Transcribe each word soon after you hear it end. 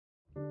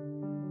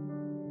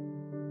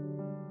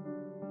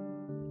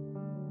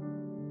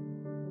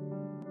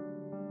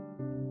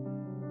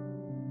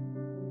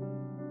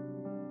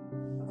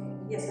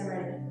Yes, I'm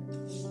ready.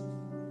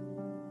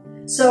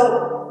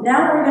 So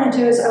now what we're going to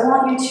do is I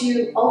want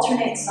you to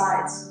alternate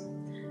sides.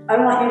 I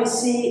want you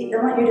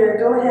to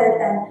go ahead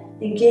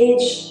and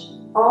engage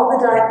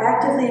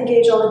actively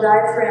engage all the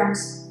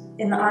diaphragms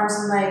in the arms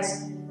and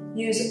legs.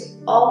 Use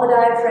all the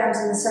diaphragms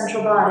in the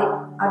central body.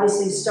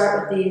 Obviously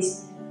start with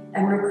these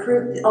and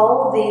recruit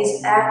all of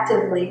these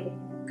actively.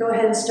 Go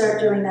ahead and start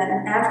doing that.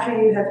 And after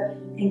you have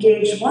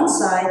engaged one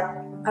side,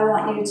 I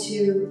want you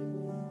to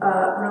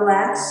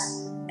relax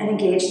and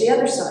engage the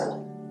other side.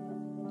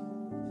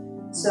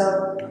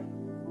 So,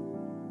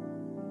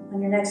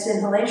 on your next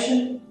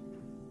inhalation,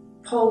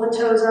 pull the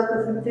toes up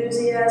with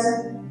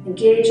enthusiasm,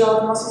 engage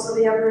all the muscles of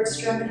the upper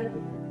extremity,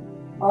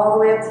 all the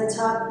way up to the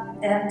top,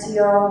 empty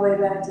all the way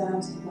back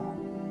down to the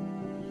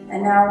bottom.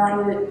 And now I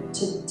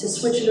want you to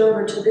switch it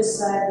over to this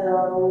side,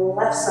 the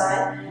left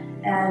side,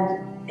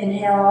 and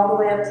inhale all the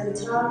way up to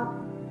the top,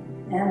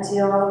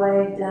 empty all the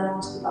way down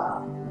to the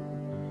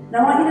bottom.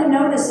 Now I want you to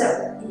notice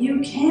that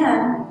you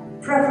can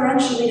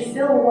preferentially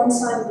fill one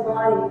side of the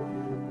body,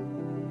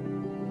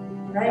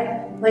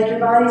 right? Like your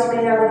body's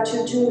made out of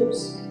two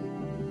tubes,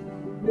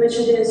 which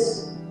it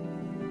is.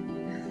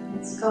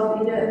 It's called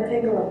Ida and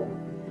Pingala.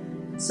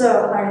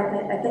 So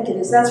I think it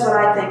is. That's what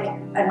I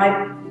think. I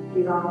might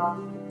be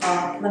wrong.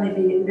 Let me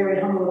be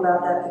very humble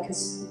about that,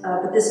 because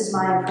but this is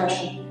my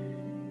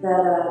impression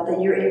that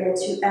you're able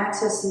to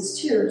access these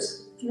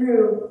tubes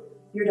through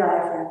your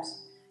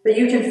diaphragms. But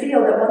you can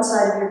feel that one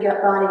side of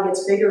your body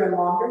gets bigger and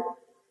longer,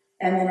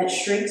 and then it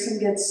shrinks and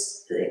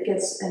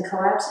and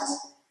collapses,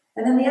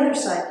 and then the other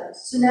side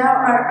does. So now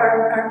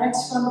our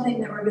next fun thing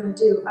that we're going to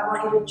do, I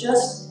want you to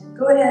just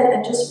go ahead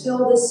and just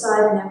fill this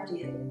side and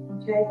empty it,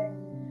 okay?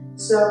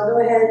 So go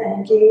ahead and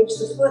engage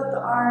the foot, the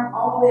arm,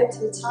 all the way up to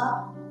the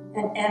top,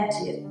 and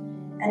empty it.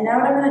 And now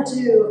what I'm going to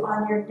do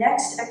on your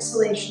next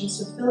exhalation,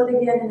 so fill it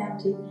again and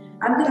empty,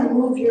 I'm going to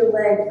move your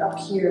leg up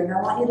here, and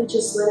I want you to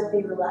just let it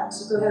be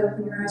relaxed. So go ahead,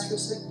 open your eyes for a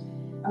second.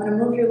 I'm going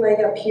to move your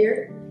leg up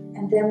here,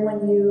 and then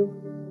when you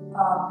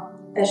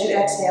as you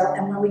exhale,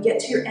 and when we get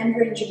to your end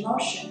range of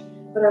motion,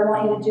 what I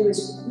want you to do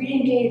is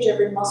re-engage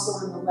every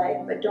muscle in the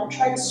leg, but don't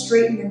try to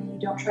straighten the knee,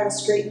 don't try to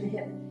straighten the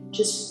hip.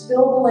 Just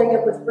fill the leg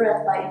up with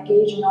breath by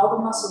engaging all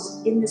the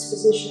muscles in this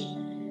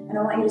position, and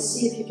I want you to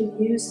see if you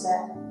can use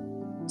that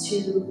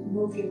to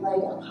move your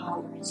leg up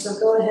higher. So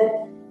go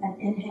ahead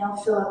and inhale,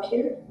 fill up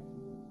here.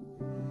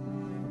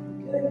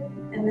 Good.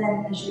 And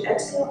then as you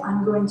exhale,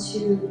 I'm going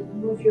to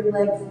move your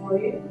leg for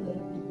you, let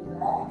it be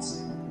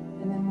relaxed.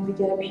 And then when we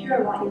get up here,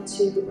 I want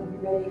you to, when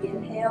you're ready,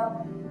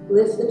 inhale,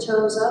 lift the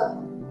toes up,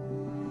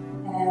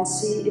 and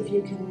see if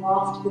you can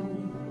loft the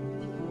knee.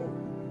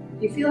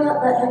 Do you feel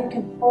how you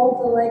can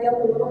hold the leg up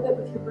a little bit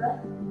with your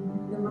breath?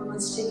 Then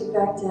let's take it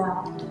back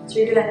down. So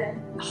you're going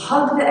to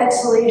hug the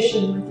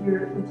exhalation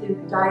with your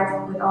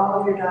diaphragm, with all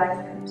of your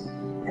diaphragms,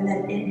 and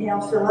then inhale,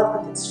 fill up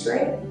with it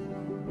straight.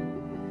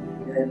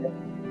 Good.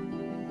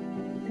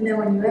 And then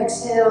when you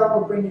exhale,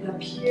 we'll bring it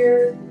up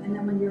here. And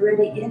then when you're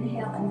ready,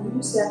 inhale and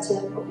use that to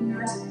open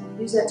your eyes.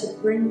 Use that to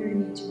bring your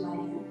knee to right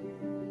hand.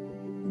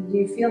 And do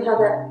you feel how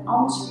that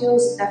almost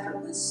feels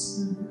effortless?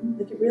 Mm-hmm.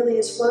 Like it really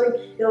is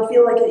floating. It'll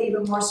feel like it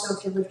even more so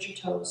if you lift your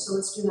toes. So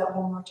let's do that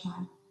one more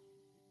time.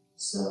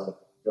 So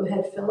go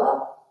ahead, fill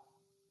up.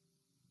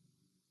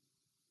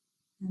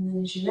 And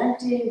then as you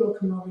empty, we'll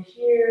come over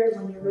here.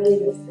 When you're ready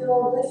to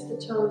fill, lift the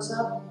toes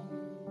up.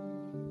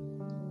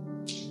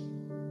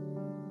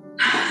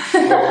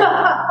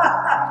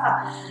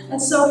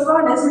 That's so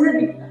fun, isn't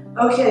it?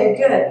 Okay,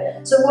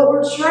 good. So what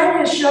we're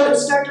trying to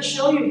start to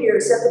show you here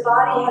is that the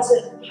body has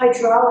a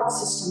hydraulic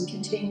system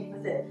contained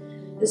with it.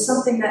 It's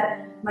something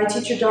that my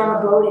teacher Dharma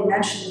Bodhi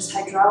mentioned, this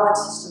hydraulic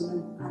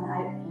system,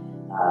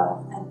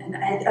 and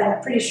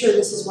I'm pretty sure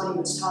this is what he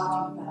was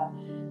talking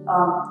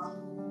about.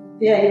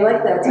 Yeah, you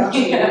like that, don't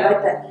you? You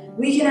like that.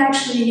 We can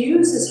actually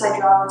use this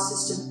hydraulic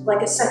system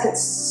like a second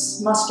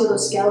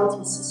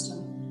musculoskeletal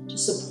system to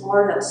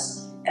support us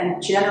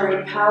and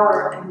generate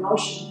power and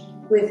motion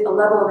with a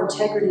level of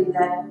integrity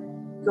that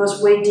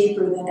goes way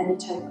deeper than any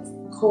type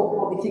of core,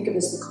 what we think of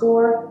as the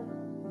core.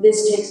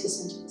 This takes us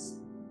into the